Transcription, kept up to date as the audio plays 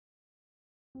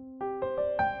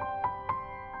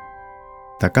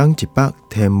逐天一百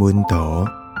天文图，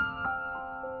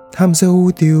探索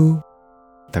宇宙。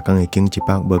逐天会经一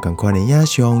百无同款的影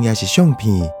像，也是相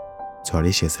片，带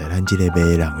你熟悉咱这个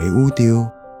迷人的宇宙。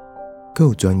更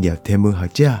有专业天文学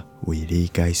者为你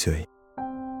解说。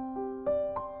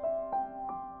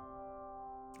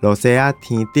露西亚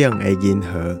天顶的银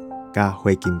河甲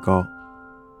火金菇，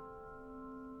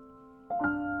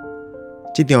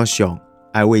这张相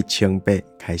要为清白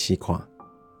开始看。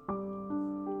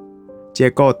这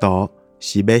构图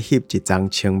是要翕一张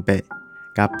清白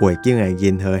甲背景的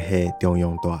银河系中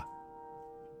央大。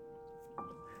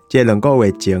这2个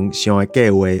月前想的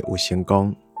计划有成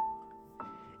功，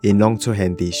因拢出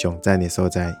现伫上赞的所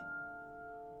在。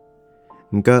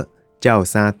不过，才有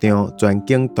3张全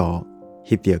景图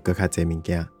翕到搁较侪物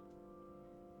件。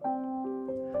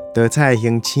多彩的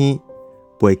星星、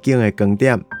背景的光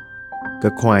点，搁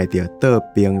看会到岛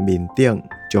边面顶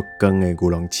足光的牛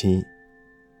郎星。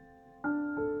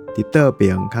伫岛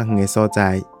边较远的所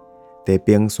在，地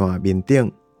平线面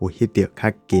顶有翕到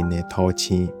较近的土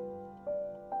星。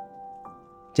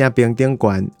正平顶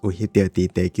悬有翕到伫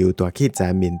地球大气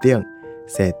层面顶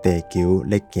说地球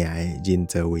咧行的人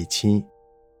造卫星。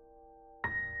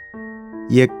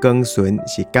伊的光循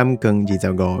是减光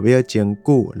25秒钟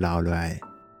久留落来，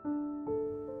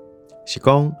是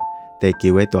讲地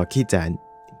球的大气层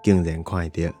竟然看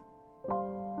得到。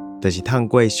就是透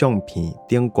过相片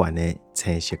顶悬的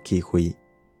青色气灰。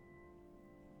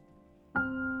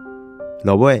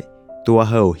落尾拄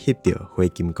好有翕到火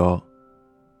金菇，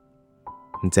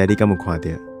毋知你敢有看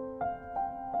到？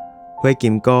火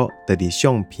金菇就伫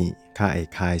相片较下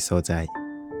骹的所在，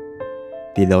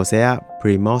伫露西亚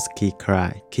Primorski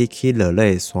Krai 起起落落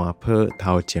的山坡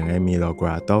头前的米罗格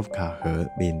拉多夫卡河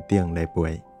面顶咧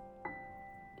飞，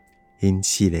因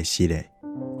死咧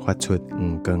发出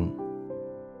黄光。